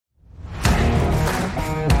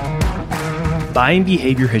Buying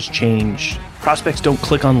behavior has changed. Prospects don't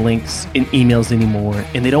click on links in emails anymore,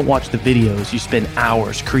 and they don't watch the videos you spend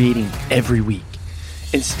hours creating every week.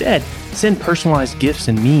 Instead, send personalized gifts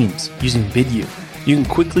and memes using Vidyou. You can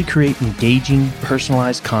quickly create engaging,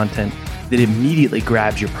 personalized content that immediately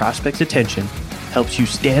grabs your prospect's attention, helps you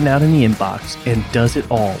stand out in the inbox, and does it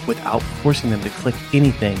all without forcing them to click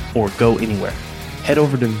anything or go anywhere. Head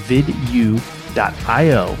over to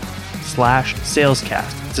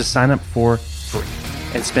vidyou.io/salescast to sign up for free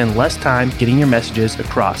and spend less time getting your messages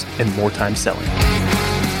across and more time selling.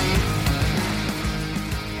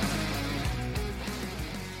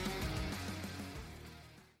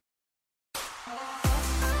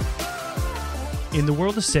 In the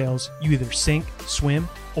world of sales, you either sink, swim,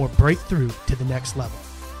 or break through to the next level.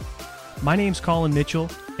 My name's Colin Mitchell,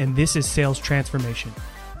 and this is Sales Transformation,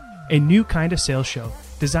 a new kind of sales show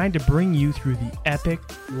designed to bring you through the epic,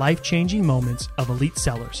 life-changing moments of elite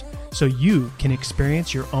sellers so you can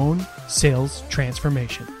experience your own sales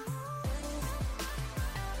transformation.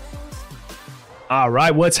 All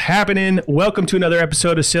right, what's happening? Welcome to another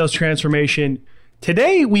episode of Sales Transformation.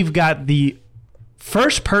 Today, we've got the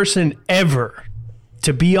first person ever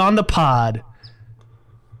to be on the pod,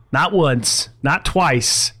 not once, not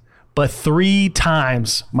twice, but 3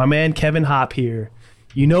 times. My man Kevin Hop here.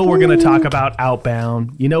 You know we're going to talk about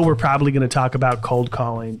outbound. You know we're probably going to talk about cold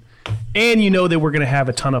calling. And you know that we're going to have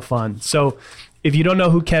a ton of fun. So if you don't know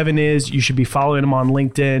who Kevin is, you should be following him on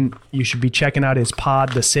LinkedIn. You should be checking out his pod,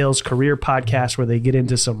 the Sales Career Podcast, where they get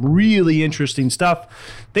into some really interesting stuff.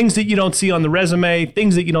 Things that you don't see on the resume,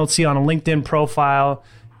 things that you don't see on a LinkedIn profile.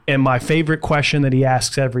 And my favorite question that he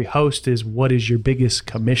asks every host is, what is your biggest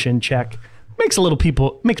commission check? Makes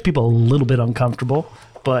people a little bit uncomfortable,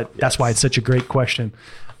 but that's why it's such a great question.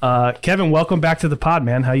 Kevin, welcome back to the pod,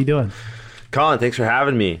 man. How you doing? Colin, thanks for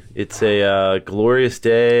having me. It's a glorious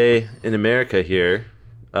day in America here.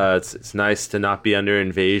 It's nice to not be under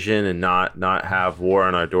invasion and not have war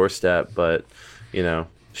on our doorstep, but, you know,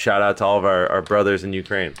 shout out to all of our brothers in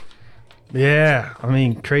Ukraine. Yeah, I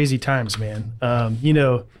mean, crazy times, man. You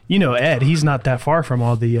know Ed, he's not that far from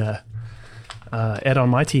all the Ed on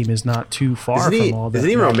my team is not too far from all that. Isn't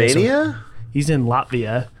he in Romania? He's in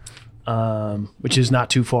Latvia, which is not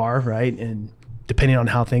too far, right? And depending on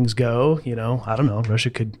how things go, you know, I don't know, Russia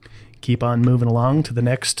could keep on moving along to the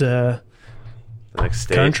next state.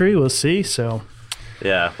 Country. We'll see. So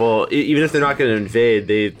yeah, well, even if they're not going to invade,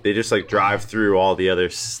 they just like drive through all the other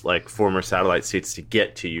like former satellite states to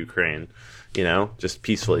get to Ukraine, you know, just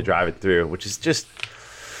peacefully drive it through, which is just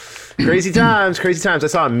crazy times. I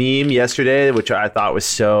saw a meme yesterday, which I thought was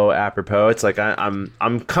so apropos. It's like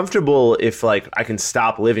I'm comfortable if like I can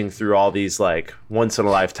stop living through all these like once in a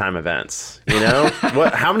lifetime events. You know,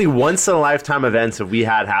 how many once in a lifetime events have we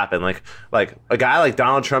had happen? Like a guy like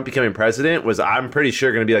Donald Trump becoming president was, I'm pretty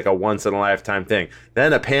sure, going to be like a once in a lifetime thing.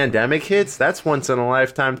 Then a pandemic hits. That's once in a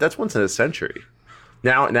lifetime. That's once in a century.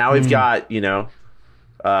 Now we've got, you know,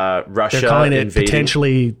 Russia. They're calling it invading.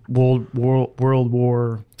 Potentially World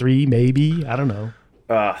War III, maybe. I don't know.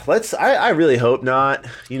 I really hope not.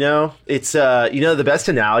 You know, it's the best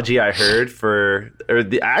analogy I heard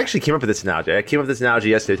I actually came up with this analogy. I came up with this analogy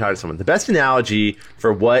yesterday talking to someone. The best analogy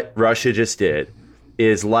for what Russia just did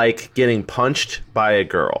is like getting punched by a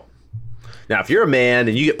girl. Now, if you're a man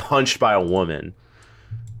and you get punched by a woman,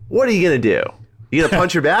 what are you gonna do? You gonna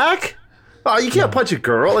punch her back? Oh, you can't punch a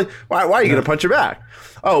girl. Like, why are you gonna punch her back?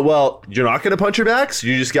 Oh, well, you're not going to punch her back, so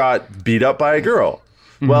you just got beat up by a girl.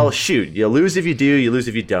 Mm-hmm. Well, shoot, you lose if you do, you lose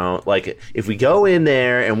if you don't. Like, if we go in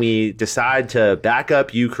there and we decide to back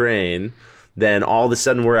up Ukraine, then all of a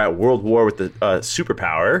sudden we're at world war with the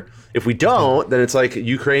superpower. If we don't, then it's like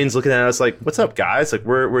Ukraine's looking at us like, what's up, guys? Like,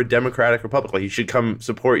 we're a democratic republic. Like, you should come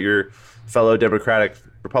support your fellow democratic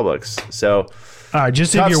republics. So... All right,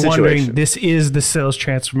 just if you're wondering, this is the Sales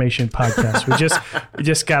Transformation Podcast. We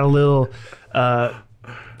just got a little...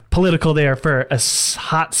 political there for a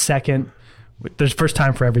hot second. There's first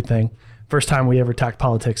time for everything. First time we ever talked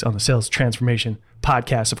politics on the Sales Transformation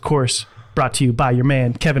Podcast, of course, brought to you by your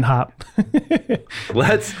man Kevin Hop.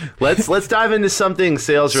 Let's dive into something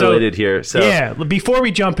sales related here. So yeah, before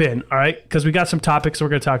we jump in, all right, because we got some topics we're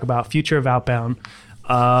going to talk about. Future of outbound.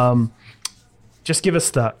 Just give us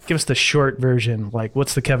the short version. Like,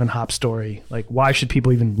 what's the Kevin Hop story? Like, why should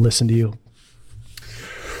people even listen to you?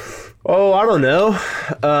 Oh, I don't know.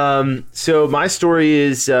 So my story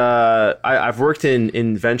is I've worked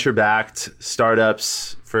in venture-backed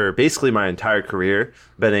startups for basically my entire career.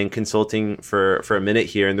 Been in consulting for a minute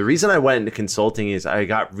here. And the reason I went into consulting is I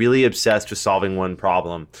got really obsessed with solving one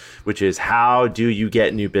problem, which is how do you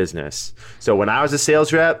get new business? So when I was a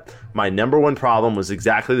sales rep, my number one problem was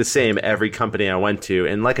exactly the same every company I went to.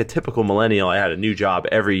 And like a typical millennial, I had a new job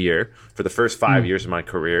every year for the first 5 years of my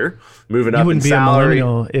career, moving up in salary. You wouldn't be a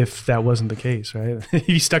millennial if that wasn't the case, right? If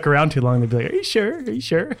you stuck around too long, they'd be like, are you sure? Are you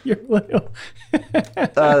sure you're a millennial?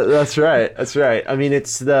 That's right. That's right. I mean,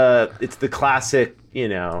 it's the classic,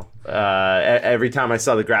 every time I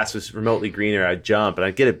saw the grass was remotely greener, I'd jump and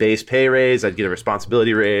I'd get a base pay raise. I'd get a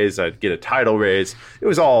responsibility raise. I'd get a title raise. It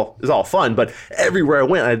was all fun. But everywhere I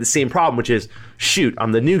went, I had the same problem, which is, shoot,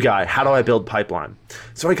 I'm the new guy. How do I build pipeline?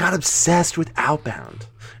 So I got obsessed with outbound.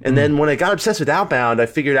 And then when I got obsessed with outbound, I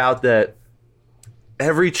figured out that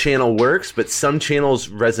every channel works, but some channels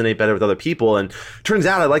resonate better with other people. And turns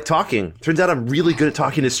out I like talking. Turns out I'm really good at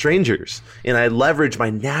talking to strangers. And I leverage my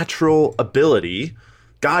natural ability,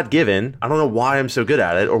 God-given, I don't know why I'm so good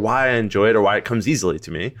at it or why I enjoy it or why it comes easily to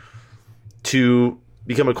me, to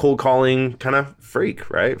become a cold calling kind of freak,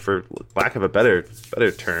 right? For lack of a better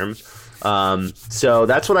term. So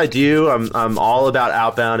that's what I do. I'm all about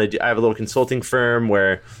outbound. I have a little consulting firm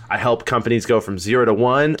where I help companies go from 0 to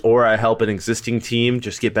 1, or I help an existing team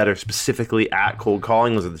just get better specifically at cold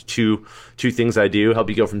calling. Those are the two things I do. Help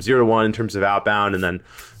you go from 0 to 1 in terms of outbound, and then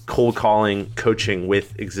cold calling coaching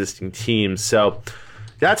with existing teams. So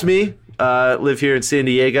that's me. Live here in San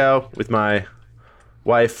Diego with my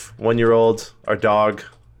wife, 1-year-old, our dog.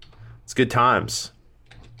 It's good times.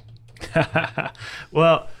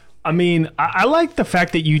 Well, I mean, I like the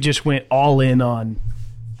fact that you just went all in on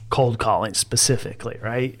cold calling specifically,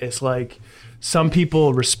 right? It's like some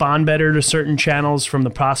people respond better to certain channels from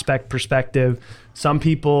the prospect perspective. Some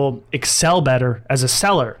people excel better as a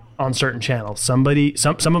seller on certain channels. Some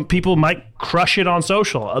people might crush it on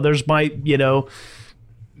social. Others might,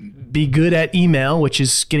 be good at email, which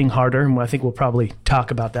is getting harder. And I think we'll probably talk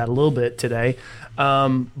about that a little bit today.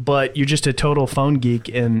 But you're just a total phone geek,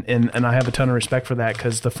 and I have a ton of respect for that,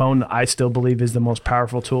 because the phone, I still believe, is the most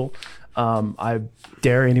powerful tool. I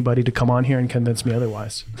dare anybody to come on here and convince me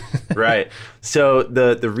otherwise. Right. So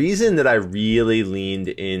the reason that I really leaned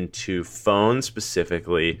into phone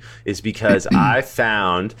specifically is because I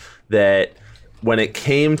found that when it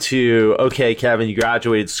came to, okay, Kevin, you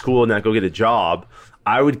graduated school, now go get a job,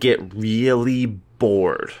 I would get really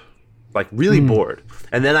bored. Like really bored.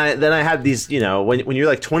 And then I had these, when you're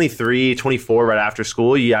like 23, 24 right after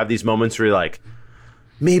school, you have these moments where you're like,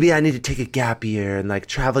 maybe I need to take a gap year and like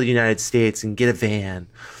travel to the United States and get a van.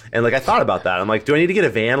 And like I thought about that. I'm like, do I need to get a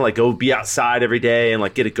van? Like go be outside every day and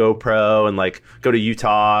like get a GoPro and like go to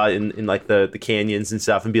Utah in like the canyons and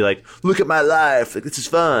stuff and be like, look at my life. Like this is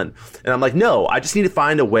fun. And I'm like, no, I just need to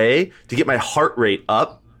find a way to get my heart rate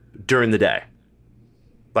up during the day.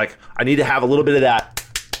 Like I need to have a little bit of that.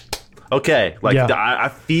 Okay, like yeah. I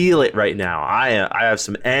feel it right now. I have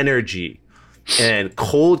some energy, and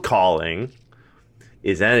cold calling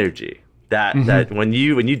is energy. That when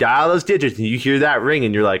you dial those digits and you hear that ring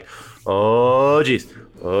and you're like, oh geez,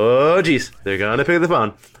 they're gonna pick up the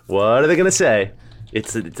phone. What are they gonna say?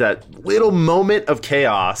 It's that little moment of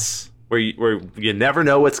chaos where you never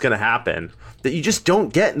know what's gonna happen that you just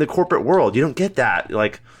don't get in the corporate world. You don't get that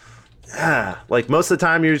like most of the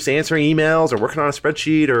time you're just answering emails or working on a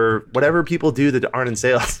spreadsheet or whatever people do that aren't in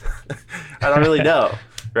sales. I don't really know,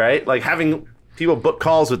 right? Like having people book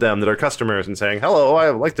calls with them that are customers and saying, hello,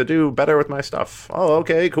 I would like to do better with my stuff. Oh,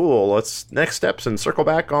 okay, cool. Let's next steps and circle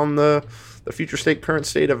back on the future state, current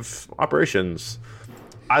state of operations.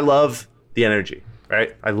 I love the energy,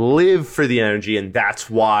 right? I live for the energy, and that's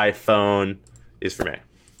why phone is for me.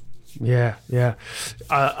 Yeah.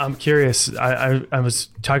 I'm curious. I was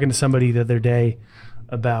talking to somebody the other day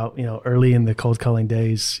about, early in the cold calling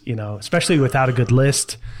days, especially without a good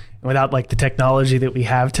list and without like the technology that we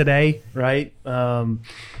have today, right? So,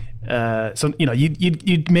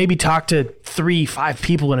 you'd maybe talk to 3-5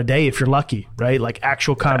 people in a day if you're lucky, right? Like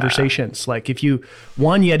actual conversations. Yeah. Like if you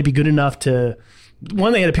had to be good enough to,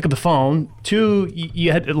 one, they had to pick up the phone. 2,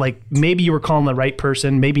 you had to, like, maybe you were calling the right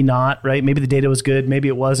person, maybe not, right? Maybe the data was good, maybe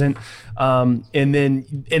it wasn't. And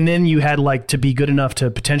then you had like to be good enough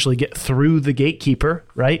to potentially get through the gatekeeper,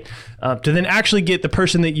 right? To then actually get the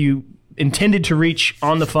person that you intended to reach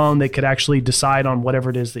on the phone that could actually decide on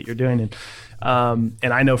whatever it is that you're doing. And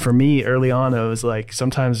I know for me early on, it was like,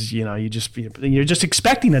 sometimes, you're just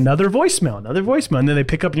expecting another voicemail, and then they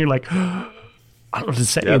pick up and you're like, I don't know what to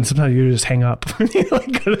say. Yep. And sometimes you just hang up and you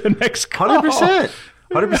like go to the next call. 100%.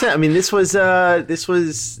 I mean, that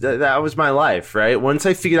was my life, right? Once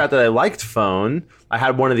I figured out that I liked phone, I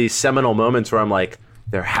had one of these seminal moments where I'm like,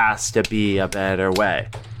 there has to be a better way.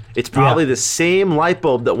 It's probably the same light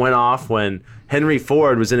bulb that went off when Henry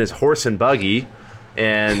Ford was in his horse and buggy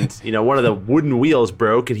and, one of the wooden wheels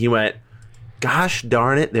broke and he went, gosh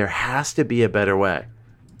darn it, there has to be a better way.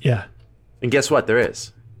 Yeah. And guess what? There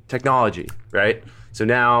is. Technology, right? So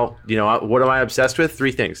now, what am I obsessed with?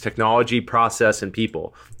 3 things: technology, process, and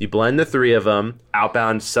people. You blend the 3 of them,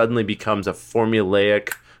 Outbound suddenly becomes a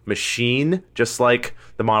formulaic machine, just like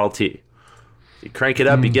the Model T. You crank it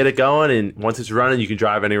up, you get it going, and once it's running, you can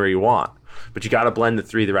drive anywhere you want. But you got to blend the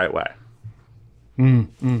 3 the right way.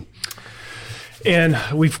 And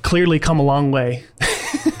we've clearly come a long way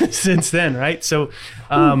since then, right? So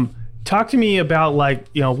talk to me about what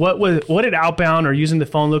did Outbound or using the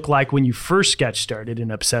phone look like when you first got started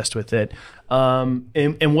and obsessed with it?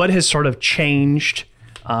 And what has sort of changed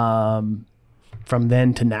from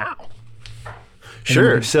then to now?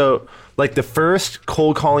 Sure. So like the first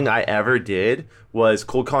cold calling I ever did was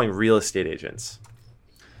cold calling real estate agents.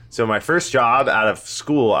 So my first job out of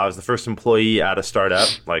school, I was the first employee at a startup.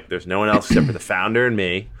 Like there's no one else except for the founder and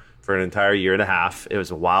me for an entire year and a half. It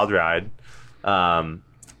was a wild ride.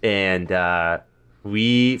 And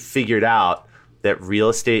we figured out that real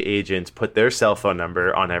estate agents put their cell phone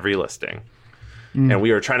number on every listing. And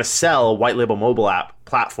we were trying to sell a white label mobile app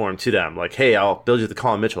platform to them. Like, hey, I'll build you the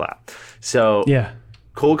Colin Mitchell app. So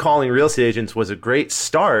cold calling real estate agents was a great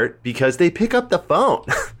start because they pick up the phone.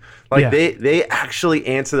 They actually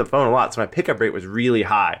answer the phone a lot. So my pickup rate was really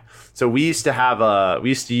high. So we used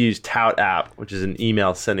to use Tout app, which is an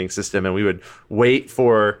email sending system. And we would wait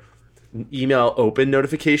for email open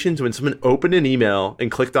notifications. When someone opened an email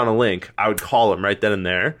and clicked on a link, I would call them right then and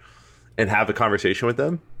there and have a conversation with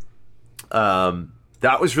them.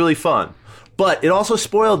 That was really fun, but it also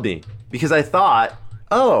spoiled me because I thought,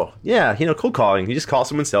 oh yeah, cold calling, you just call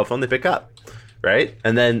someone's cell phone, they pick up, right?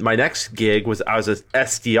 And then my next gig was I was a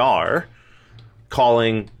SDR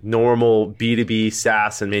calling normal B2B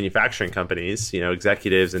SaaS and manufacturing companies,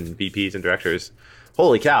 executives and VPs and directors.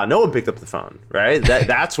 Holy cow, no one picked up the phone, right?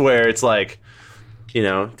 That's where it's like,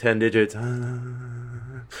 10 digits,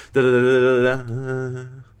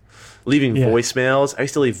 leaving voicemails. I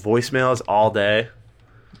used to leave voicemails all day.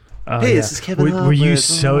 Hey, this is Kevin. Were you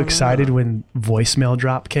so excited when voicemail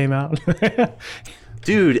drop came out?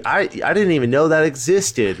 Dude, I didn't even know that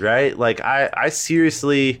existed, right? Like I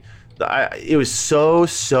seriously, it was so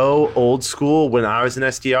old school when I was an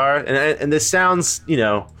SDR, and this sounds,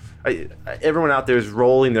 everyone out there is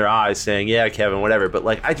rolling their eyes saying, yeah, Kevin, whatever. But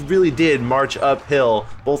like, I really did march uphill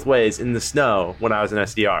both ways in the snow when I was an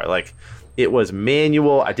SDR. Like, it was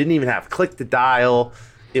manual. I didn't even have click to dial.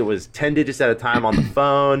 It was 10 digits at a time on the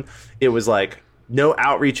phone. It was like no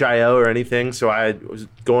outreach IO or anything. So I was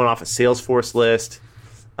going off a Salesforce list.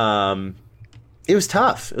 It was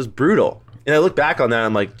tough. It was brutal. And I look back on that,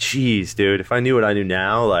 I'm like, geez, dude, if I knew what I knew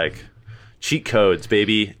now, like cheat codes,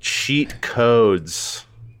 baby. Cheat codes.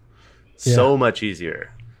 Yeah. So much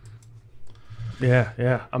easier.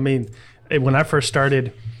 Yeah. I mean, when I first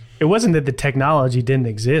started, it wasn't that the technology didn't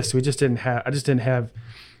exist. We just didn't have,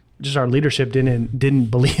 our leadership didn't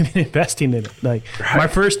believe in investing in it. Like right.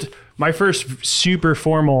 my first super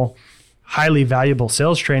formal, highly valuable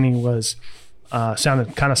sales training was,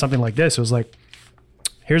 sounded kind of something like this. It was like,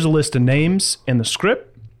 here's a list of names in the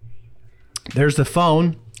script. There's the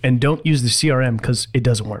phone, and don't use the CRM because it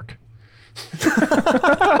doesn't work.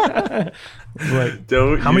 Like,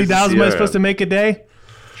 how many dials am I supposed to make a day?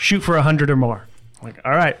 Shoot for 100 or more. Like,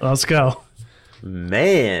 all right, let's go.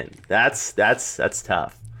 Man, that's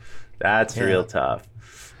tough. That's real tough.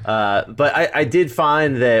 But I did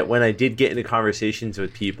find that when I did get into conversations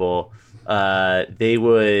with people, I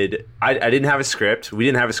didn't have a script. We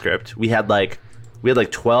didn't have a script. We had like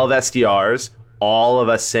 12 SDRs, all of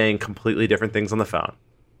us saying completely different things on the phone.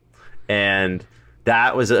 And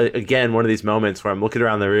that was, again, one of these moments where I'm looking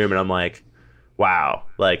around the room and I'm like, wow,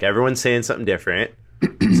 like everyone's saying something different.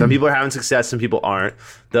 Some people are having success, some people aren't.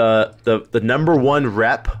 The number one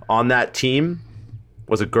rep on that team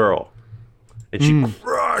was a girl. And she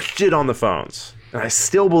crushed it on the phones. And I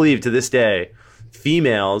still believe to this day,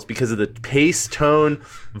 females, because of the pace, tone,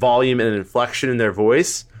 volume, and inflection in their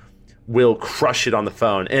voice, will crush it on the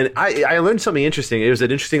phone. And I learned something interesting. It was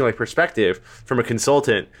an interesting perspective from a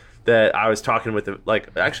consultant that I was talking with,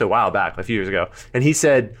 actually a while back, a few years ago. And he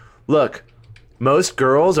said, look, most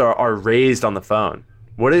girls are raised on the phone.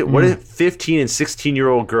 What do 15 and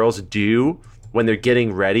 16-year-old girls do when they're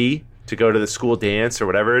getting ready to go to the school dance or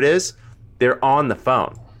whatever it is? They're on the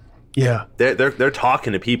phone. Yeah. They're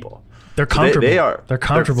talking to people. They're comfortable. They're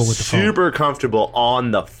comfortable with the phone. Super comfortable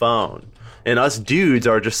on the phone. And us dudes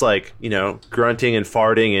are just grunting and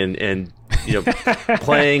farting and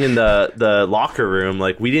playing in the locker room.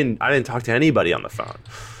 I didn't talk to anybody on the phone.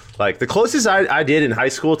 Like the closest I did in high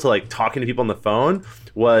school to talking to people on the phone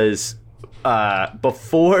was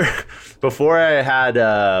before I had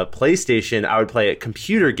a PlayStation, I would play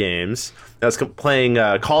computer games. I was playing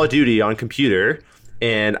Call of Duty on computer,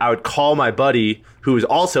 and I would call my buddy who was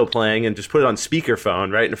also playing and just put it on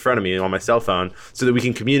speakerphone right in front of me on my cell phone so that we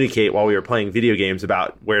can communicate while we were playing video games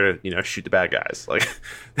about where to, shoot the bad guys. Like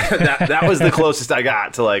that was the closest I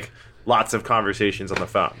got to like lots of conversations on the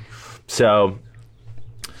phone. So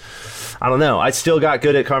I don't know. I still got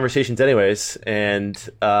good at conversations anyways. And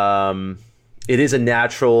it is a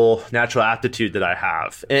natural aptitude that I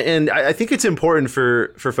have. And I think it's important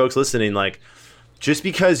for folks listening, like, just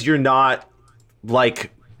because you're not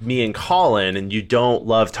like me and Colin and you don't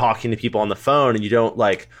love talking to people on the phone and you don't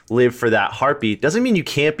like live for that heartbeat doesn't mean you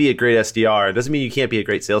can't be a great SDR. It doesn't mean you can't be a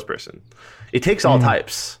great salesperson. It takes all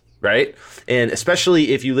types, right? And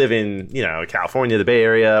especially if you live in, California, the Bay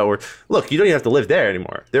Area, or look, you don't even have to live there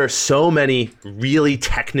anymore. There are so many really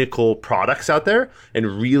technical products out there and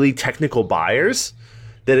really technical buyers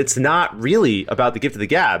that it's not really about the gift of the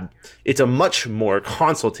gab. It's a much more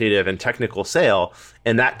consultative and technical sale.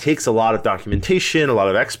 And that takes a lot of documentation, a lot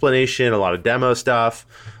of explanation, a lot of demo stuff.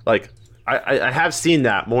 Like I have seen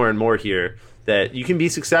that more and more here, that you can be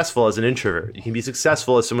successful as an introvert. You can be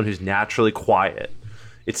successful as someone who's naturally quiet.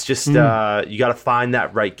 It's just, you got to find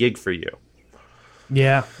that right gig for you.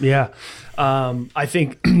 Yeah. I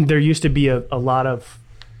think there used to be a lot of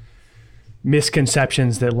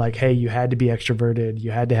misconceptions that like, hey, you had to be extroverted, you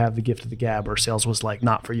had to have the gift of the gab, or sales was like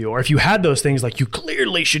not for you. Or if you had those things, like you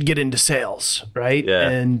clearly should get into sales, right? Yeah.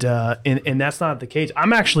 And that's not the case.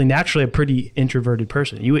 I'm actually naturally a pretty introverted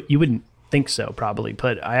person. You wouldn't think so probably,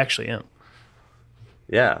 but I actually am.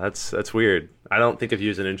 Yeah, that's weird. I don't think of you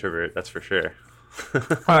as an introvert, that's for sure.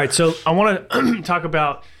 All right, so I want to talk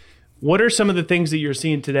about what are some of the things that you're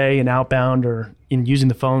seeing today in outbound or in using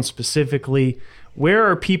the phone specifically. Where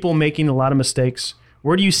are people making a lot of mistakes?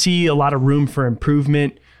 Where do you see a lot of room for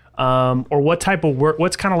improvement? Or what type of work,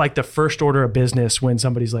 what's kind of like the first order of business when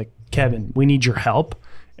somebody's like, Kevin, we need your help.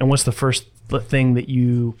 And what's the first thing that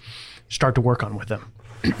you start to work on with them?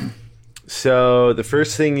 So the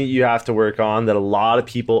first thing that you have to work on that a lot of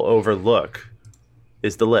people overlook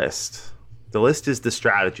is the list. The list is the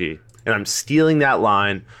strategy. And I'm stealing that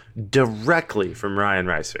line directly from Ryan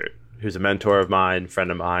Reisert, who's a mentor of mine,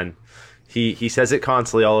 friend of mine. He says it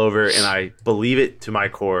constantly all over, and I believe it to my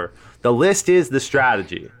core. The list is the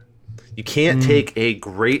strategy. You can't take a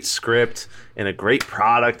great script and a great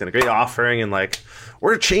product and a great offering and like,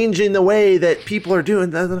 we're changing the way that people are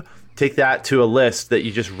doing that. Take that to a list that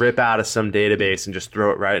you just rip out of some database and just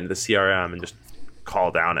throw it right into the CRM and just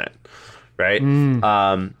call down it, right?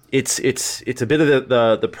 It's a bit of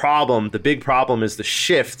the problem. The big problem is the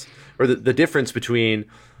shift or the difference between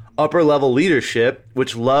upper level leadership,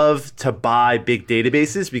 which love to buy big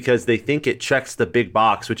databases because they think it checks the big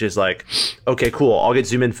box, which is like, okay, cool, I'll get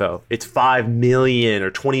ZoomInfo. It's 5 million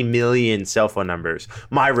or 20 million cell phone numbers.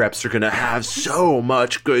 My reps are going to have so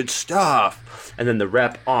much good stuff. And then the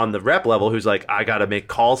rep on the rep level who's like, I got to make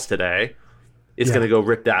calls today, is going to go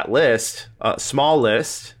rip that list, small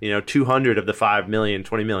list, 200 of the 5 million,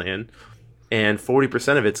 20 million. And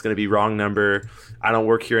 40% of it's going to be wrong number. I don't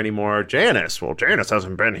work here anymore. Janice. Well, Janice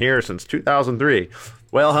hasn't been here since 2003.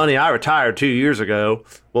 Well, honey, I retired 2 years ago.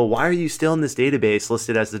 Well, why are you still in this database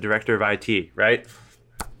listed as the director of IT, right?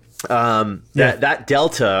 That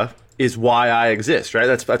delta is why I exist, right?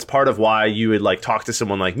 That's part of why you would like talk to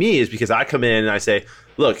someone like me, is because I come in and I say,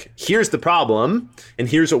 look, here's the problem and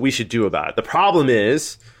here's what we should do about it. The problem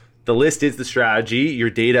is, the list is the strategy.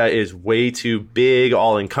 Your data is way too big,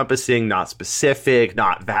 all-encompassing, not specific,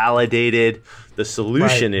 not validated. The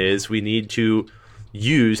solution is we need to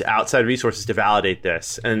use outside resources to validate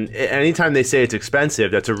this. And anytime they say it's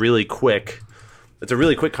expensive, that's a really quick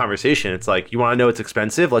conversation. It's like, you want to know it's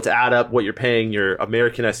expensive? Let's add up what you're paying your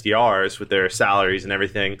American SDRs with their salaries and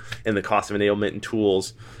everything and the cost of enablement and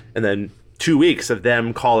tools. And then 2 weeks of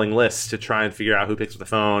them calling lists to try and figure out who picks up the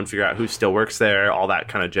phone, figure out who still works there, all that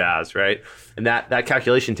kind of jazz, right? And that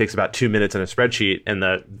calculation takes about 2 minutes in a spreadsheet, and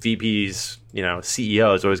the VPs,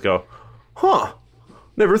 CEOs always go, huh,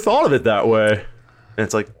 never thought of it that way. And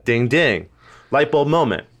it's like, ding, ding, light bulb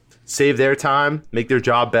moment. Save their time, make their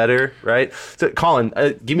job better, right? So, Colin,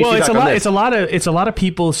 give me feedback on this. It's a lot of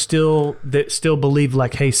people still believe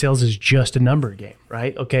like, hey, sales is just a number game,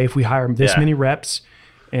 right? Okay, if we hire this many reps,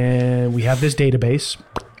 and we have this database,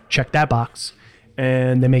 check that box,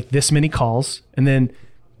 and they make this many calls, and then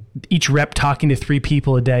each rep talking to 3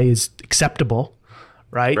 people a day is acceptable,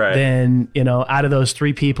 right? Then, out of those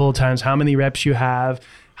 3 people times how many reps you have,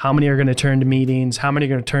 how many are going to turn to meetings, how many are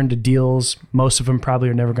going to turn to deals. Most of them probably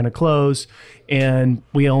are never going to close. And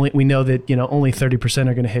we know that, only 30%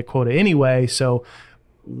 are going to hit quota anyway. So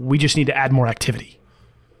we just need to add more activity.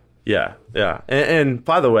 Yeah. Yeah. And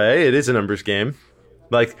by the way, it is a numbers game.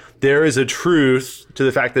 Like, there is a truth to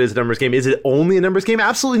the fact that it's a numbers game. Is it only a numbers game?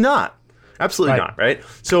 Absolutely not. Absolutely not. Right.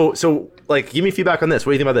 So like, give me feedback on this.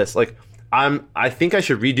 What do you think about this? Like, I think I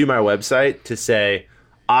should redo my website to say,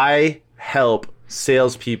 I help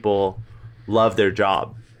salespeople love their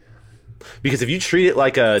job. Because if you treat it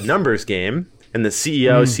like a numbers game and the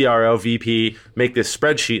CEO, CRO, VP make this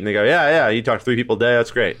spreadsheet and they go, yeah, you talk to 3 people a day,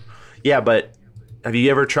 that's great. Yeah, but have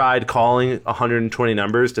you ever tried calling 120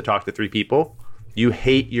 numbers to talk to 3 people? You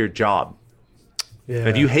hate your job. Yeah. And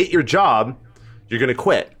if you hate your job, you're going to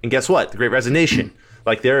quit. And guess what? The Great Resignation.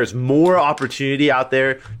 Like, there is more opportunity out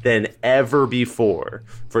there than ever before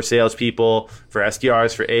for salespeople, for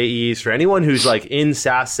SDRs, for AEs, for anyone who's like in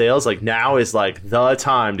SaaS sales. Like, now is like the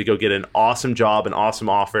time to go get an awesome job, an awesome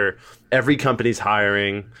offer. Every company's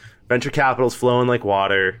hiring. Venture capital's flowing like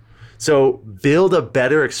water. So build a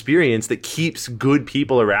better experience that keeps good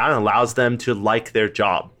people around and allows them to like their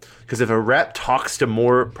job. Because if a rep talks to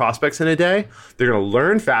more prospects in a day, they're going to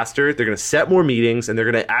learn faster, they're going to set more meetings, and they're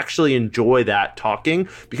going to actually enjoy that talking,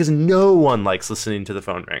 because no one likes listening to the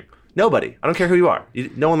phone ring. Nobody. I don't care who you are.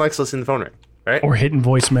 No one likes listening to the phone ring, right? Or hitting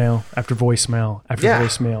voicemail after voicemail after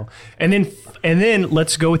voicemail. And then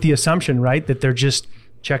let's go with the assumption, right, that they're just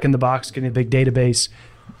checking the box, getting a big database,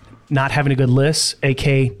 not having a good list,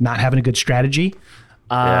 aka not having a good strategy.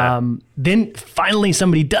 Then finally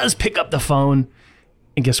somebody does pick up the phone.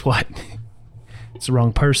 And guess what? It's the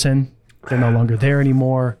wrong person. They're no longer there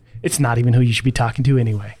anymore. It's not even who you should be talking to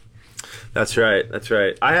anyway. That's right. That's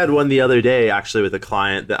right. I had one the other day actually with a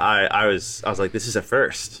client that I was like, this is a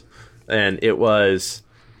first. And it was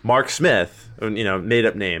Mark Smith, made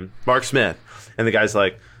up name, Mark Smith. And the guy's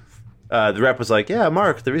like, the rep was like, yeah,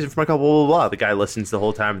 Mark, the reason for my call, blah, blah, blah. The guy listens the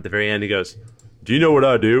whole time. At the very end, he goes, do you know what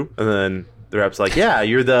I do? And then the rep's like, yeah,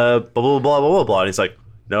 you're the blah, blah, blah, blah, blah, blah. And he's like,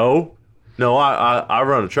 no, I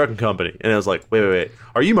run a trucking company. And I was like, wait.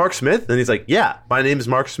 Are you Mark Smith? And he's like, yeah, my name is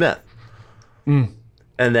Mark Smith. And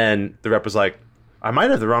then the rep was like, I might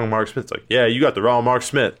have the wrong Mark Smith. It's like, yeah, you got the wrong Mark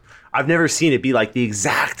Smith. I've never seen it be like the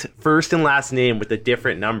exact first and last name with a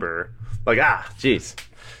different number. Like, geez.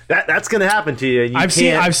 That's going to happen to you. I've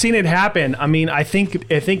seen it happen. I mean, I think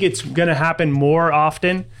it's going to happen more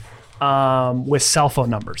often with cell phone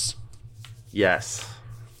numbers. Yes.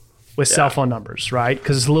 With cell phone numbers, right?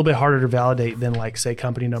 Because it's a little bit harder to validate than, like, say,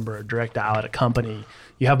 company number or direct dial at a company.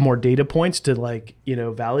 You have more data points to, like,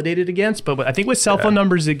 validate it against. But I think with cell phone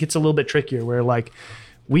numbers, it gets a little bit trickier where, like,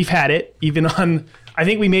 we've had it even on, I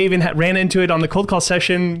think we may even ran into it on the cold call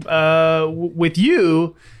session with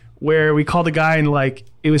you, where we called a guy and, like,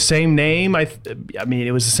 it was same name. I mean,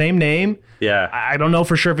 it was the same name. Yeah. I don't know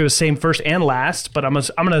for sure if it was same first and last, but I'm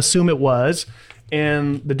going to assume it was.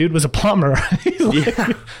 And the dude was a plumber. He's like,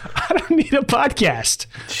 I don't need a podcast.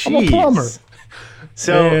 Jeez. I'm a plumber.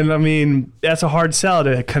 And I mean, that's a hard sell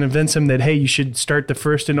to convince him that, hey, you should start the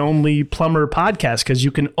first and only plumber podcast because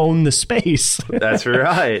you can own the space. That's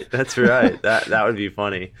right. That's right. That would be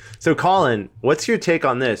funny. So, Colin, what's your take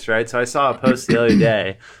on this, right? So I saw a post the other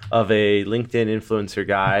day of a LinkedIn influencer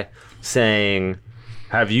guy saying,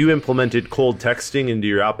 have you implemented cold texting into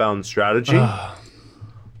your outbound strategy?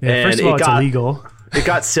 Yeah, first of all, it's illegal. It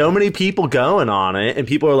got so many people going on it, and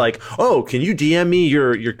people are like, oh, can you DM me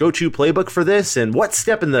your go-to playbook for this? And what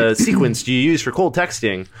step in the sequence do you use for cold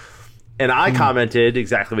texting? And I commented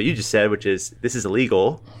exactly what you just said, which is, this is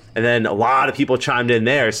illegal. And then a lot of people chimed in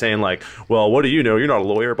there saying, like, well, what do you know? You're not a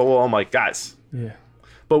lawyer. But I'm like, guys. Yeah.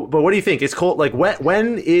 But what do you think? Is cold, like,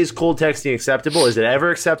 when is cold texting acceptable? Is it ever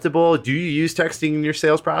acceptable? Do you use texting in your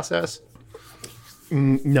sales process?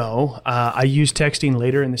 No, I use texting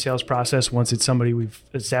later in the sales process once it's somebody we've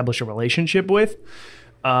established a relationship with,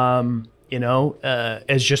 as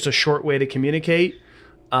just a short way to communicate,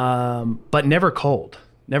 but never cold.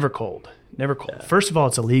 Yeah. First of all,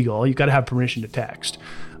 it's illegal. You've got to have permission to text.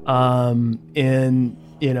 Do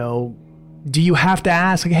you have to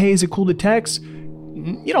ask, like, hey, is it cool to text?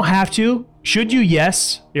 You don't have to. Should you?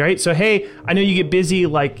 Yes. Right. So, hey, I know you get busy.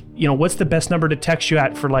 Like, what's the best number to text you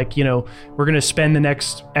at for, like, we're going to spend the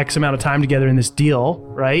next X amount of time together in this deal.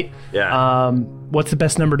 Right. Yeah. What's the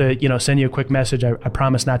best number to, send you a quick message? I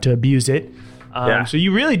promise not to abuse it. So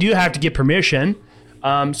you really do have to get permission.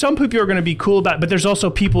 Some people are going to be cool about it, but there's also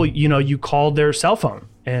people, you call their cell phone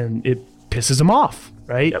and it pisses them off.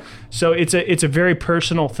 Right. Yep. So it's a very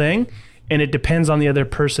personal thing, and it depends on the other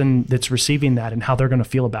person that's receiving that and how they're going to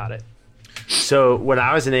feel about it. So when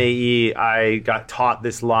I was in AE, I got taught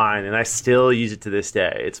this line, and I still use it to this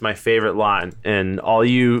day. It's my favorite line. And all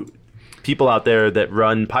you people out there that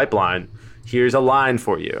run pipeline, here's a line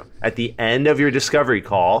for you. At the end of your discovery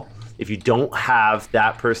call, if you don't have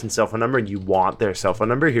that person's cell phone number and you want their cell phone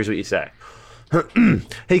number, here's what you say.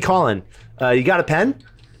 Hey, Colin, you got a pen?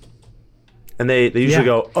 And they usually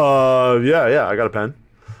go, yeah, I got a pen.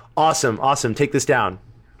 Awesome. Take this down.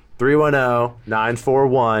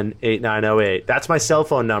 310-941-8908. That's my cell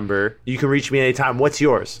phone number. You can reach me anytime. What's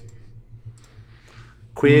yours?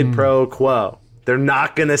 Quid pro quo. They're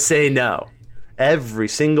not going to say no. Every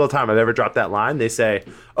single time I've ever dropped that line, they say,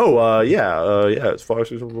 yeah, it's far.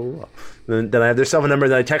 Blah, blah, blah. Then I have their cell phone number,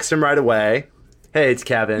 and then I text them right away. Hey, it's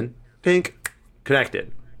Kevin. Pink.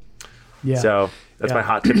 Connected. Yeah. So that's my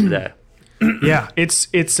hot tip today. Yeah, it's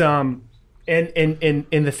and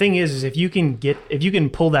the thing is if you can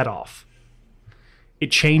pull that off, it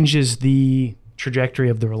changes the trajectory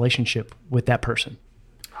of the relationship with that person.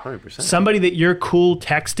 100%. Somebody that you're cool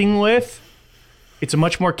texting with, it's a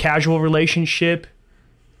much more casual relationship.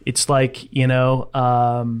 It's like, it's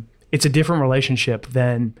a different relationship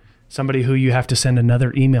than somebody who you have to send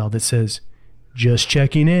another email that says, just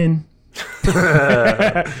checking in.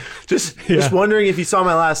 just wondering if you saw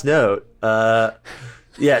my last note.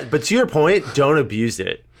 Yeah, but to your point, don't abuse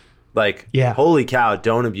it. Like, holy cow,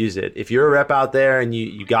 don't abuse it. If you're a rep out there and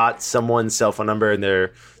you got someone's cell phone number and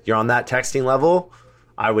you're on that texting level,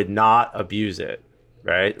 I would not abuse it,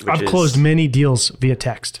 right? I've closed many deals via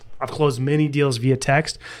text. After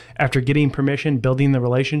getting permission, building the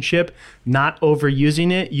relationship, not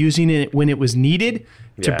overusing it, using it when it was needed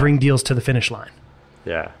to bring deals to the finish line.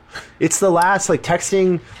 Yeah. It's the last,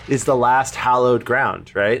 texting is the last hallowed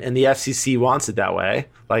ground, right? And the FCC wants it that way.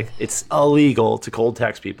 It's illegal to cold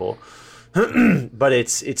text people. But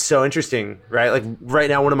it's so interesting, right? Right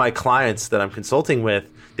now, one of my clients that I'm consulting with,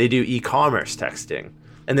 they do e-commerce texting.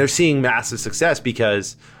 And they're seeing massive success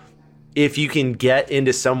because if you can get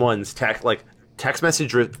into someone's text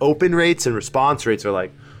message open rates and response rates are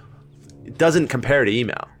it doesn't compare to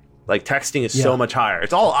email. Texting is so much higher.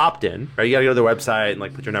 It's all opt-in, right? You got to go to their website and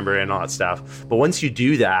put your number in and all that stuff. But once you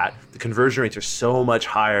do that, the conversion rates are so much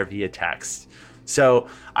higher via text. So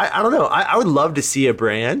I don't know. I would love to see a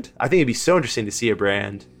brand. I think it'd be so interesting to see a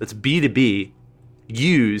brand that's B2B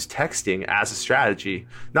use texting as a strategy,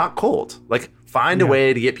 not cold. Find a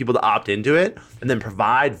way to get people to opt into it and then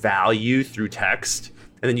provide value through text.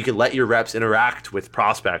 And then you can let your reps interact with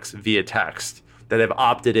prospects via text that have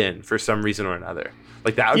opted in for some reason or another.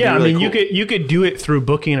 That would be really cool. You could do it through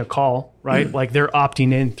booking a call, right? They're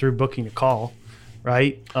opting in through booking a call,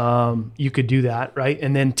 right? You could do that, right?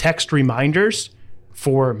 And then text reminders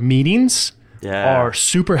for meetings are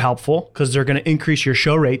super helpful because they're going to increase your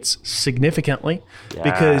show rates significantly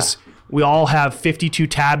because we all have 52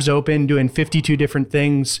 tabs open doing 52 different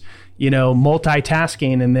things,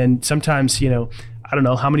 multitasking. And then sometimes, I don't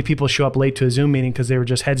know how many people show up late to a Zoom meeting because they were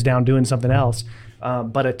just heads down doing something else.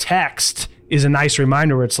 But a text is a nice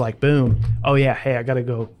reminder where it's boom. Oh yeah. Hey, I got to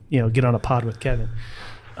go, get on a pod with Kevin.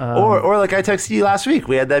 Or I texted you last week.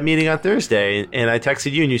 We had that meeting on Thursday and I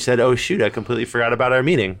texted you and you said, oh shoot, I completely forgot about our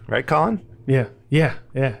meeting. Right, Colin? Yeah,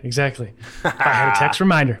 exactly. If I had a text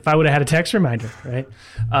reminder, if I would have had a text reminder, right?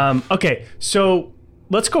 Okay. So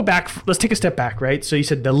let's go back. Let's take a step back, right? So you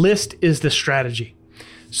said the list is the strategy.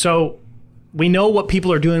 So we know what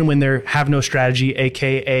people are doing when they have no strategy,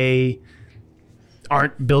 AKA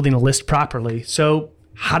aren't building a list properly. So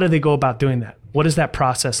how do they go about doing that? What does that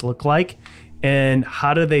process look like? And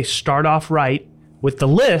how do they start off right with the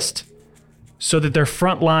list so that their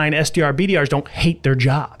frontline SDR, BDRs don't hate their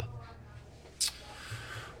job?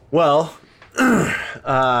 Well,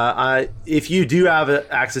 if you do have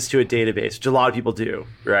access to a database, which a lot of people do,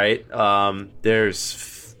 right?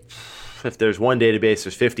 If there's one database,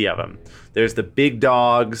 there's 50 of them. There's the big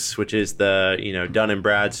dogs, which is the Dun and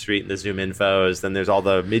Bradstreet and the Zoom Infos. Then there's all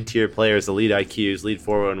the mid-tier players, the Lead IQs, Lead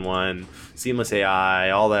 411, Seamless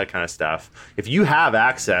AI, all that kind of stuff. If you have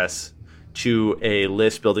access to a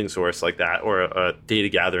list building source like that or a data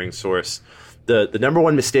gathering source, the number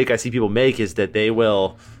one mistake I see people make is that they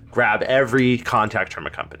will grab every contact from a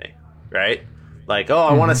company, right?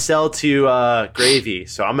 I want to sell to Gravy,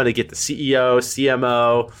 so I'm going to get the CEO,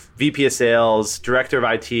 CMO, VP of Sales, Director of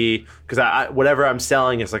IT, because whatever I'm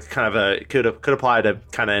selling is it could apply to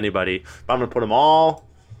kind of anybody. But I'm going to put them all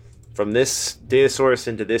from this data source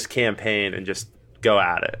into this campaign and just go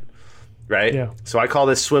at it, right? Yeah. So I call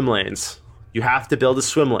this swim lanes. You have to build a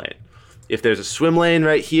swim lane. If there's a swim lane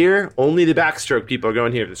right here, only the backstroke people are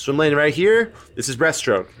going here. If the swim lane right here, this is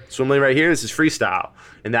breaststroke. Swim lane right here, this is freestyle.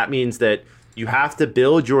 And that means that you have to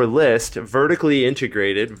build your list vertically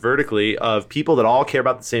of people that all care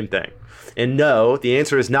about the same thing. And no, the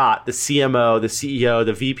answer is not the CMO, the CEO,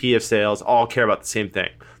 the VP of sales all care about the same thing.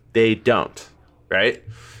 They don't, right?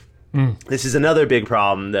 This is another big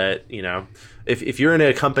problem that, if you're in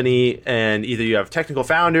a company and either you have technical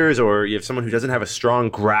founders or you have someone who doesn't have a strong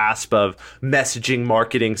grasp of messaging,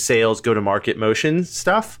 marketing, sales, go-to-market motion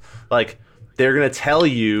stuff, like they're going to tell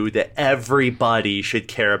you that everybody should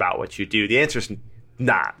care about what you do. The answer is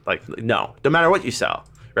not. Like, no matter what you sell,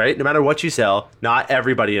 right? No matter what you sell, not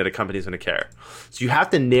everybody at a company is going to care. So you have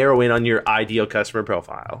to narrow in on your ideal customer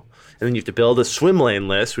profile. And then you have to build a swim lane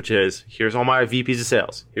list, which is, here's all my VPs of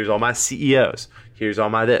sales. Here's all my CEOs. Here's all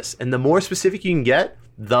my this. And the more specific you can get,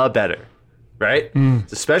 the better, right?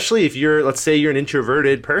 Especially if let's say you're an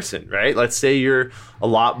introverted person, right? Let's say you're a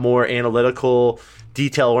lot more analytical,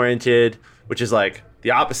 detail-oriented, which is like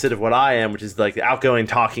the opposite of what I am, which is like the outgoing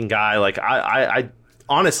talking guy. Like I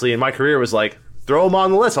honestly, in my career was like, throw them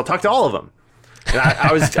on the list. I'll talk to all of them. And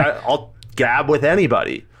I'll gab with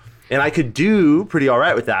anybody. And I could do pretty all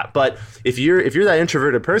right with that. But if you're that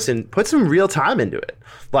introverted person, put some real time into it.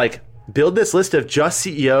 Like, build this list of just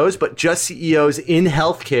CEOs, but just CEOs in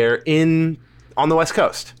healthcare on the West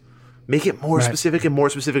Coast. Make it more specific and more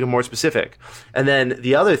specific and more specific. And then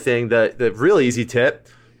the other thing, the real easy tip,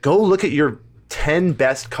 go look at your 10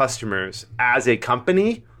 best customers as a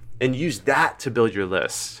company and use that to build your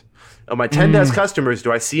list. Of my 10 best customers,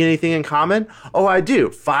 do I see anything in common? Oh, I do.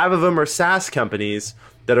 5 of them are SaaS companies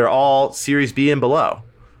that are all Series B and below.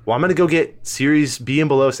 Well, I'm going to go get Series B and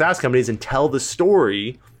below SaaS companies and tell the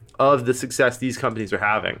story of the success these companies are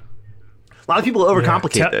having. A lot of people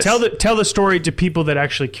overcomplicate this. Tell the story to people that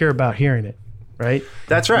actually care about hearing it, right?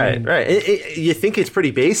 That's right, right. You think it's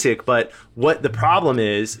pretty basic, but what the problem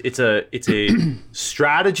is, it's a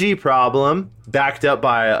strategy problem backed up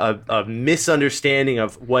by a misunderstanding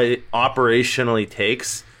of what it operationally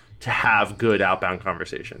takes to have good outbound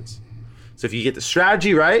conversations. So if you get the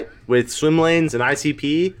strategy right with swim lanes and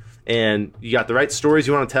ICP, and you got the right stories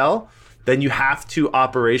you want to tell, then you have to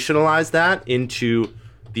operationalize that into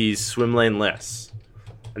these swim lane lists,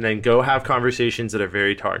 and then go have conversations that are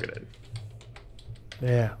very targeted.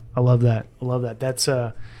 Yeah, I love that. That's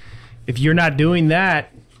if you're not doing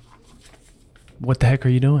that, what the heck are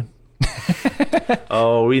you doing?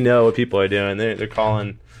 Oh, we know what people are doing. They're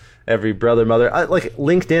calling every brother, mother, like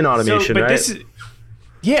LinkedIn automation,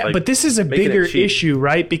 right? But this is a bigger issue,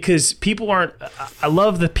 right? Because people aren't. I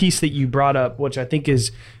love the piece that you brought up, which I think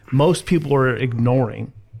is most people are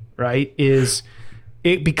ignoring, right? Is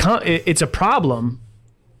it's a problem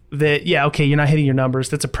that, you're not hitting your numbers.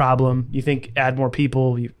 That's a problem. You think add more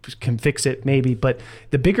people, you can fix it maybe. But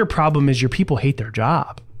the bigger problem is your people hate their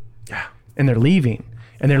job. Yeah. And they're leaving.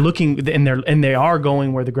 And they're looking, and they are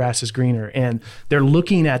going where the grass is greener. And they're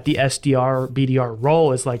looking at the SDR, BDR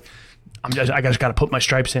role as like, I just got to put my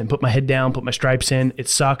stripes in, put my head down, put my stripes in. It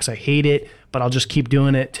sucks. I hate it, but I'll just keep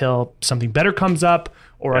doing it till something better comes up,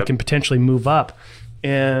 or I can potentially move up.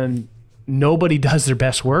 And nobody does their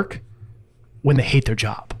best work when they hate their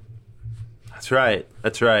job. That's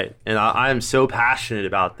right. And I'm so passionate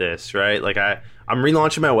about this, right? Like I'm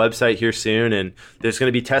relaunching my website here soon, and there's going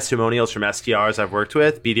to be testimonials from SDRs I've worked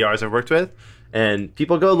with, BDRs I've worked with, and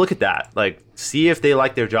people go look at that. Like, see if they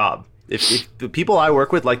like their job. If the people I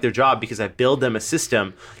work with like their job, because I build them a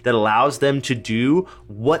system that allows them to do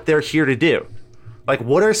what they're here to do. Like,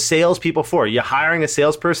 what are salespeople for? You hiring a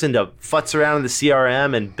salesperson to futz around in the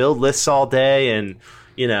CRM and build lists all day and,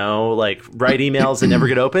 like write emails that never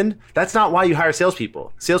get opened? That's not why you hire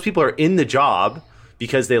salespeople. Salespeople are in the job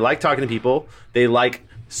because they like talking to people, they like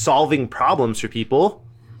solving problems for people,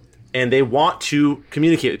 and they want to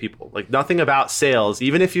communicate with people. Like, nothing about sales,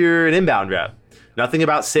 even if you're an inbound rep, nothing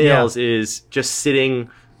about sales is just sitting,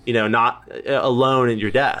 not alone in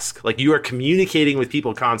your desk. Like, you are communicating with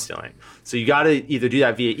people constantly. So you got to either do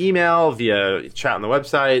that via email, via chat on the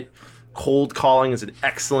website. Cold calling is an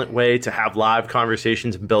excellent way to have live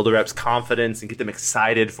conversations and build a rep's confidence and get them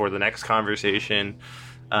excited for the next conversation.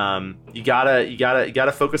 You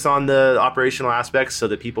gotta focus on the operational aspects so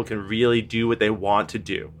that people can really do what they want to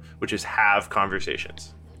do, which is have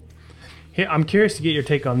conversations. Hey, I'm curious to get your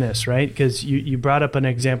take on this, right? Because you brought up an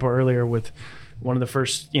example earlier with one of the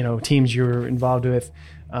first teams you were involved with,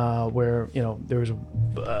 where there was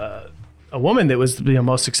a woman that was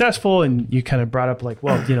most successful, and you kind of brought up like,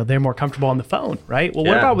 well, they're more comfortable on the phone, right? Well,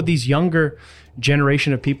 what about with these younger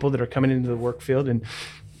generation of people that are coming into the work field and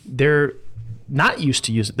they're not used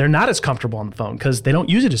to use it. They're not as comfortable on the phone because they don't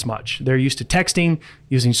use it as much. They're used to texting,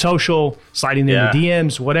 using social, sliding into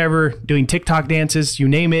DMs, whatever, doing TikTok dances, you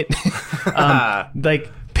name it. Like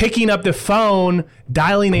picking up the phone,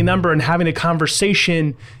 dialing a number, and having a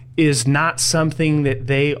conversation is not something that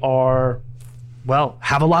they have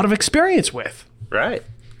a lot of experience with. Right.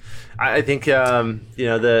 I think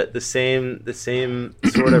the same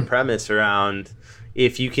sort of premise around,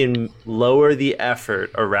 if you can lower the effort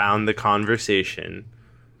around the conversation,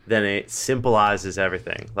 then it simplifies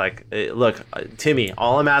everything. Like, look, Timmy,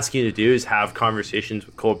 all I'm asking you to do is have conversations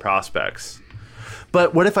with cold prospects.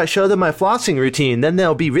 But what if I show them my flossing routine? Then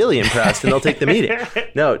they'll be really impressed and they'll take the meeting.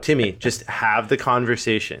 No, Timmy, just have the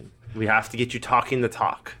conversation. We have to get you talking the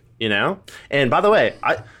talk, you know? And by the way,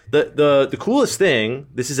 the coolest thing,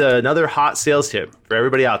 this is another hot sales tip for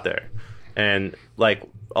everybody out there. And like,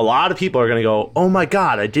 a lot of people are going to go, oh my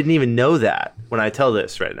God, I didn't even know that when I tell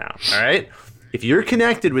this right now. All right. If you're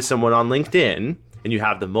connected with someone on LinkedIn and you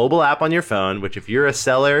have the mobile app on your phone, which if you're a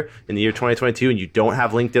seller in the year 2022 and you don't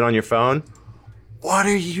have LinkedIn on your phone, what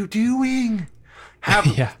are you doing? You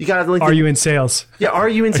got to have LinkedIn. Are you in sales? Yeah. Are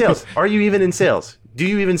you in sales? Are you even in sales? Do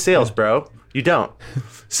you even sales, bro? You don't.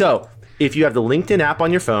 So if you have the LinkedIn app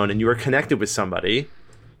on your phone and you are connected with somebody,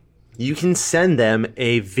 you can send them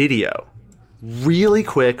a video. Really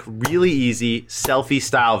quick, really easy, selfie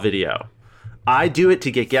style video. I do it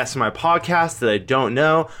to get guests on my podcast that I don't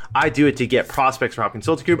know. I do it to get prospects for Hop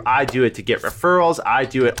Consulting Group. I do it to get referrals. I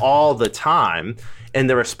do it all the time. And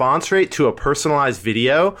the response rate to a personalized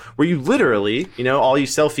video where you literally, all you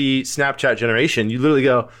selfie Snapchat generation, you literally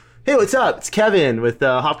go, hey, what's up? It's Kevin with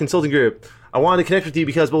Hop Consulting Group. I wanted to connect with you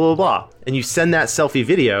because blah, blah, blah. And you send that selfie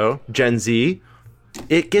video, Gen Z,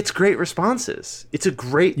 it gets great responses. It's a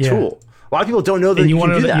great tool. A lot of people don't know that you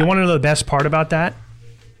can do that. You want to know the best part about that?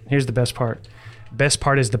 Here's the best part. Best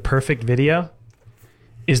part is the perfect video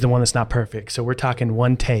is the one that's not perfect. So we're talking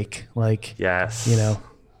one take. Like, yes.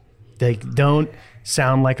 They don't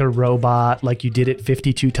sound like a robot, like you did it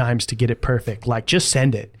 52 times to get it perfect. Like, just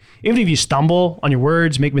send it. Even if you stumble on your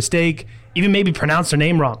words, make a mistake, even maybe pronounce their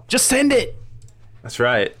name wrong, just send it. That's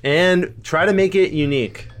right. And try to make it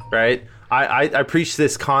unique, right? I preach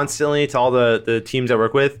this constantly to all the teams I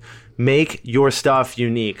work with. Make your stuff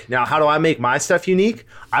unique. Now, how do I make my stuff unique?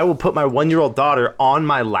 I will put my 1-year-old daughter on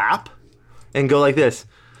my lap and go like this.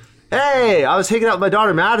 Hey, I was hanging out with my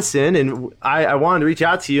daughter, Madison, and I wanted to reach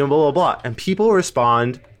out to you and blah, blah, blah. And people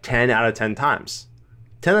respond 10 out of 10 times.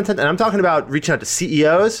 10 out of 10. And I'm talking about reaching out to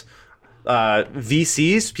CEOs,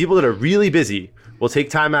 VCs, people that are really busy will take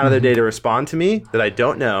time out of their day to respond to me that I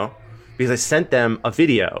don't know because I sent them a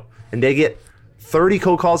video. And they get 30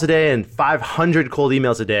 cold calls a day and 500 cold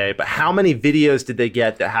emails a day. But how many videos did they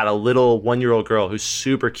get that had a little 1-year-old girl who's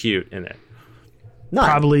super cute in it? None.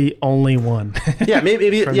 Probably only one. Yeah,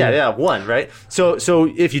 maybe one, right? So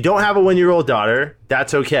if you don't have a 1-year-old daughter,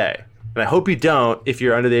 that's okay. And I hope you don't if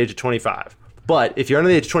you're under the age of 25. But if you're under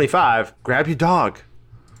the age of 25, grab your dog.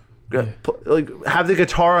 Have the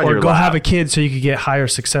guitar on your lap. Or go have a kid so you could get higher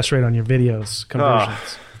success rate on your videos conversions.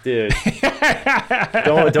 Oh, dude.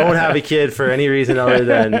 don't have a kid for any reason other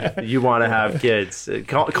than you want to have kids.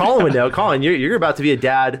 Colin would know. Colin, you're about to be a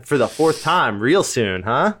dad for the 4th time real soon,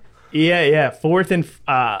 huh? Yeah. Fourth and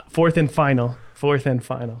final.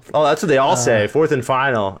 Oh, that's what they all say. 4th and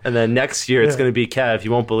final. And then next year it's going to be Kev.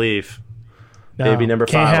 You won't believe. Baby number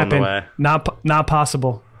 5 on the way. Not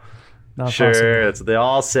possible. Sure, possible. That's what they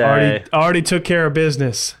all say. Already took care of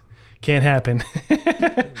business. Can't happen.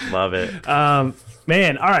 Love it.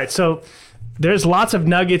 Man, all right. So there's lots of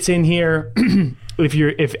nuggets in here.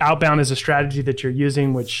 If outbound is a strategy that you're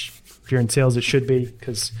using, which if you're in sales, it should be,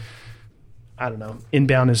 because I don't know,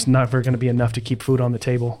 inbound is never going to be enough to keep food on the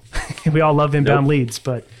table. We all love inbound leads,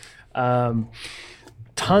 but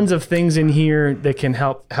tons of things in here that can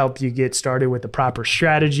help you get started with the proper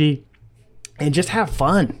strategy and just have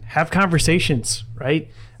fun, have conversations,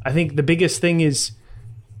 right? I think the biggest thing is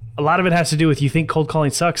a lot of it has to do with, you think cold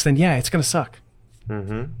calling sucks, then yeah, it's going to suck.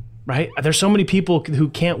 Mm-hmm. Right? There's so many people who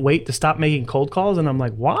can't wait to stop making cold calls, and I'm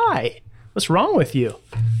like, why? What's wrong with you?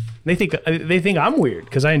 They think I'm weird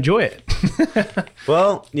because I enjoy it.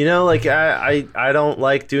 Well, like I don't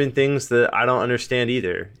like doing things that I don't understand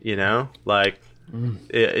either. Like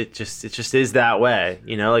it just is that way.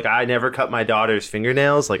 Like I never cut my daughter's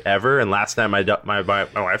fingernails like ever. And last time my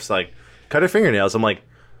wife's like, cut her fingernails. I'm like,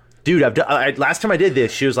 dude, last time I did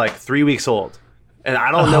this, she was like 3 weeks old, and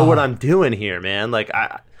I don't know what I'm doing here, man. Like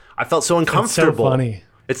I felt so uncomfortable. It's so funny.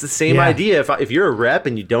 It's the same idea. If you're a rep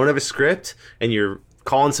and you don't have a script and you're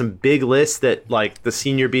calling some big list that like the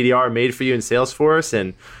senior BDR made for you in Salesforce,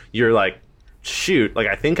 and you're like, shoot, like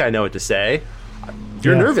I think I know what to say.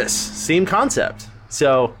 You're nervous. Same concept.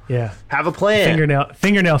 So Yeah. have a plan.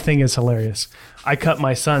 Fingernail thing is hilarious. I cut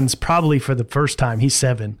my son's probably for the first time. He's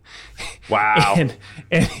 7. Wow.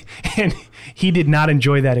 And he did not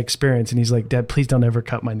enjoy that experience. And he's like, Dad, please don't ever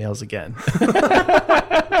cut my nails again.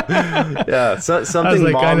 Yeah. Something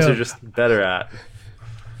like, moms are just better at.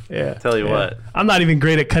 Yeah. Tell you what. I'm not even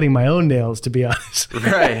great at cutting my own nails, to be honest.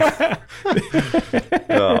 Right.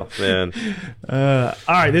 Oh, man. All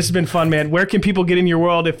right. This has been fun, man. Where can people get in your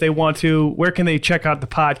world if they want to? Where can they check out the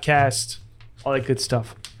podcast? All that good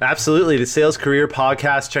stuff. Absolutely. The Sales Career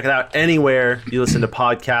Podcast. Check it out anywhere you listen to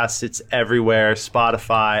podcasts. It's everywhere.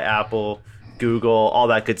 Spotify, Apple, Google, all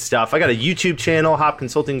that good stuff. I got a YouTube channel, Hop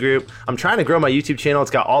Consulting Group. I'm trying to grow my YouTube channel.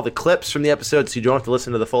 It's got all the clips from the episode, so you don't have to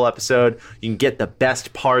listen to the full episode. You can get the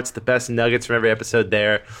best parts, the best nuggets from every episode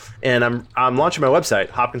there. And I'm launching my website,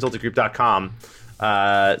 hopconsultinggroup.com.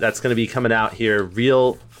 That's going to be coming out here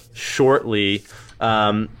real shortly.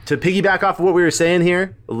 To piggyback off of what we were saying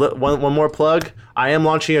here, one more plug. I am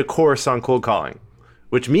launching a course on cold calling,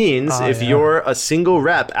 which means if you're a single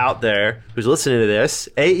rep out there who's listening to this,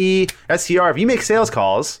 AE, SDR, if you make sales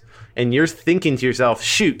calls and you're thinking to yourself,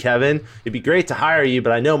 shoot, Kevin, it'd be great to hire you,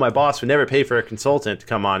 but I know my boss would never pay for a consultant to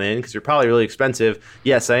come on in because you're probably really expensive.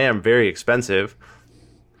 Yes, I am very expensive.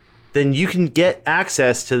 Then you can get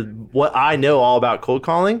access to what I know all about cold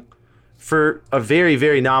calling for a very,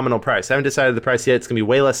 very nominal price. I haven't decided the price yet. It's going to be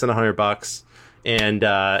way less than $100. And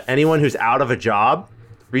anyone who's out of a job,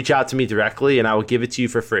 reach out to me directly and I will give it to you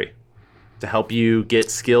for free to help you get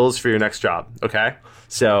skills for your next job. Okay?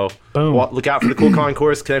 So look out for the cold calling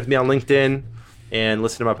course. Connect with me on LinkedIn and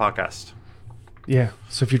listen to my podcast. Yeah.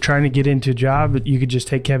 So if you're trying to get into a job, you could just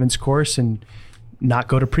take Kevin's course and not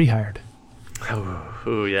go to pre-hired.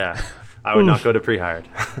 Oh, yeah. I would not go to pre-hired.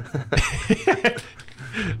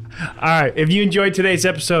 All right. If you enjoyed today's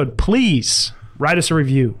episode, please write us a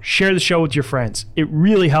review. Share the show with your friends. It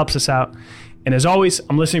really helps us out. And as always,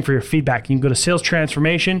 I'm listening for your feedback. You can go to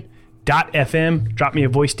salestransformation.fm, drop me a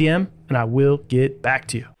voice DM, and I will get back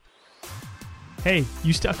to you. Hey,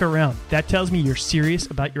 you stuck around. That tells me you're serious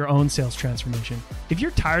about your own sales transformation. If you're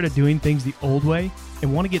tired of doing things the old way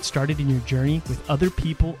and want to get started in your journey with other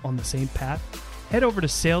people on the same path, head over to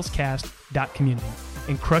salescast.community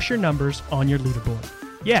and crush your numbers on your leaderboard.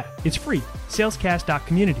 Yeah, it's free.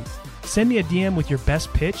 Salescast.community. Send me a DM with your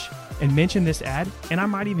best pitch and mention this ad, and I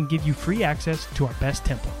might even give you free access to our best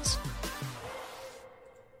templates.